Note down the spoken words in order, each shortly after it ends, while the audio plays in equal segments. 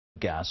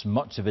gas,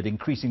 much of it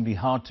increasingly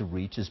hard to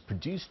reach, has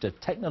produced a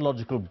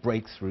technological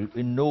breakthrough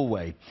in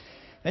Norway.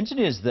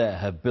 Engineers there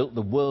have built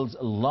the world's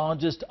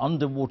largest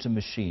underwater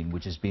machine,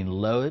 which has been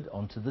lowered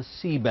onto the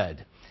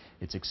seabed.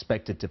 It's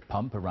expected to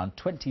pump around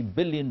 £20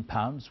 billion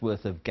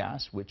worth of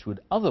gas, which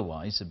would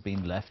otherwise have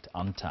been left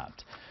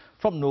untapped.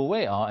 From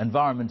Norway, our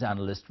environment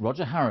analyst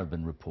Roger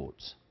Harriban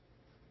reports.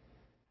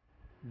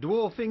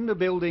 Dwarfing the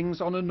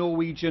buildings on a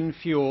Norwegian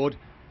fjord,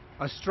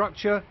 a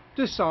structure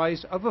the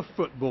size of a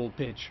football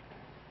pitch.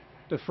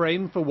 The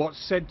frame for what's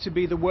said to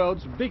be the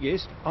world's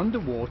biggest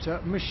underwater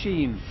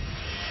machine.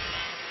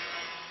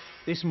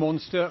 This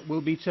monster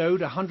will be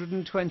towed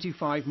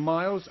 125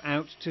 miles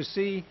out to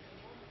sea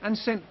and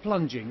sent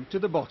plunging to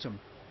the bottom.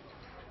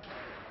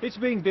 It's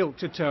being built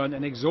to turn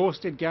an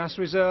exhausted gas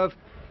reserve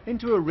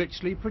into a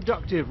richly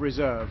productive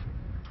reserve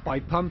by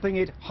pumping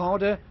it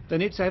harder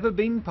than it's ever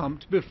been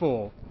pumped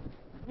before.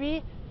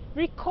 We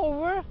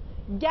recover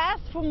gas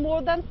for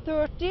more than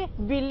 $30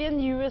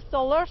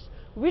 billion,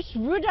 which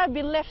would have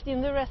been left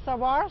in the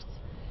reservoirs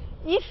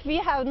if we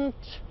hadn't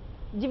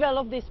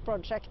developed this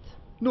project.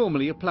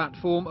 Normally a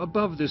platform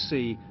above the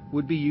sea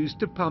would be used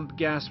to pump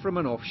gas from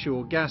an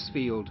offshore gas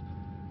field.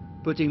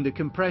 Putting the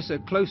compressor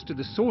close to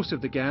the source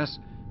of the gas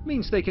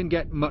means they can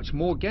get much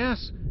more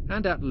gas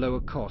and at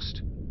lower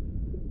cost.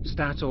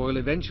 Statoil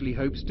eventually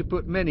hopes to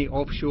put many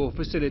offshore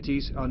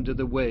facilities under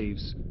the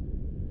waves.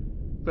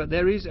 But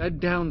there is a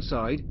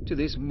downside to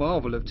this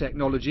marvel of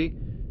technology.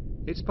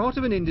 It's part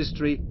of an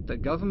industry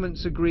that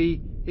governments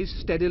agree is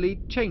steadily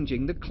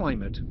changing the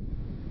climate.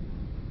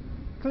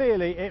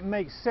 Clearly, it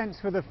makes sense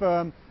for the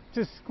firm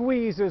to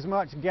squeeze as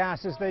much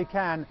gas as they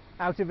can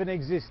out of an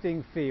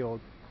existing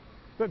field.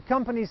 But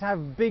companies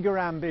have bigger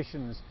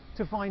ambitions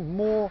to find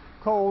more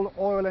coal,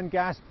 oil and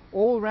gas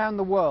all around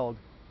the world,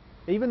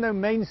 even though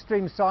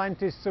mainstream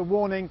scientists are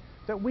warning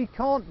that we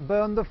can't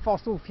burn the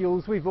fossil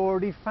fuels we've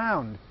already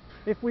found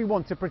if we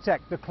want to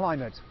protect the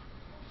climate.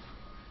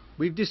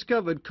 We've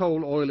discovered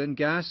coal, oil and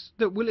gas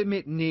that will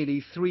emit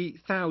nearly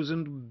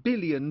 3,000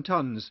 billion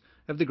tonnes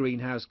of the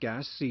greenhouse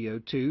gas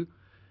CO2.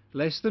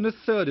 Less than a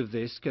third of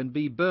this can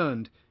be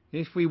burned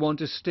if we want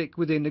to stick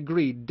within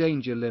agreed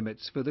danger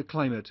limits for the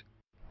climate.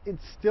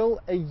 It's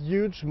still a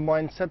huge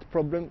mindset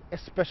problem,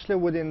 especially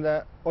within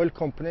the oil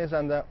companies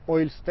and the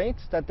oil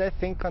states, that they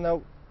think kind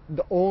of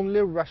the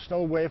only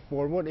rational way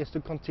forward is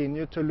to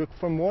continue to look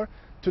for more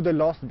to the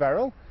last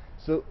barrel.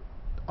 So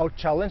our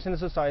challenge in the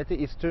society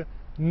is to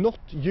not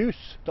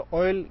use the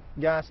oil,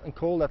 gas and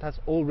coal that has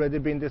already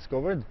been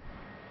discovered.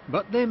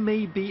 But there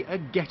may be a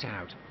get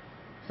out,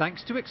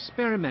 thanks to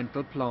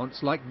experimental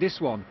plants like this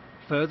one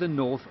further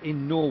north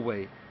in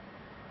Norway.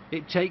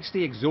 It takes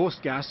the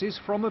exhaust gases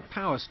from a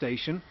power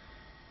station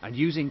and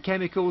using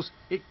chemicals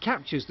it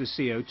captures the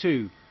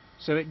CO2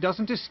 so it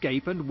doesn't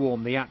escape and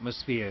warm the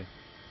atmosphere.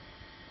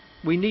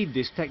 We need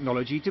this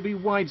technology to be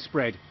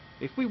widespread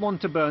if we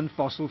want to burn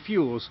fossil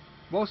fuels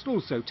whilst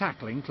also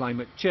tackling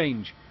climate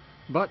change.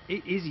 But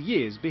it is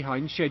years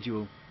behind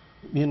schedule.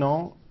 We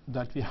know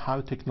that we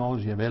have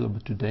technology available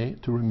today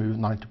to remove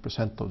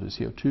 90% of the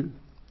CO2.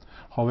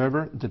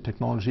 However, the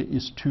technology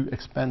is too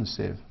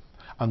expensive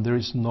and there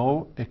is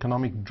no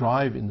economic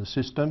drive in the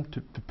system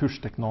to push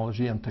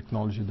technology and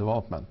technology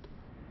development.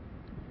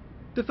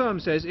 The firm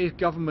says if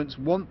governments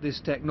want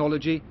this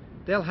technology,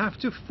 they'll have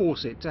to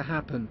force it to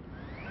happen.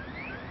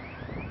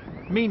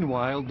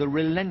 Meanwhile, the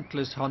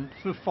relentless hunt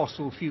for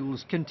fossil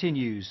fuels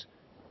continues.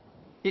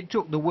 It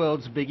took the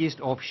world's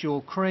biggest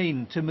offshore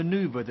crane to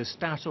maneuver the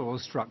Statoil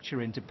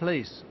structure into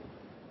place.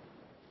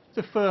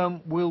 The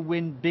firm will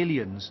win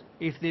billions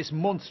if this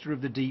monster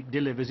of the deep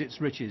delivers its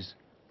riches.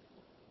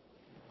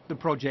 The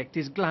project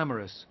is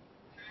glamorous,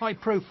 high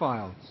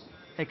profile,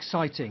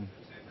 exciting.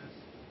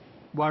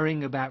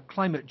 Worrying about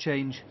climate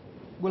change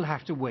will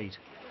have to wait.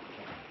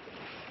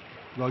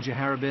 Roger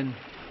Harriban,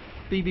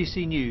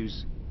 BBC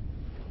News,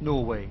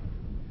 Norway.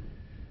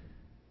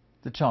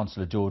 The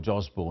Chancellor George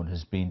Osborne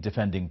has been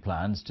defending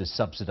plans to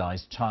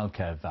subsidise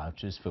childcare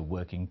vouchers for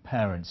working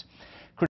parents.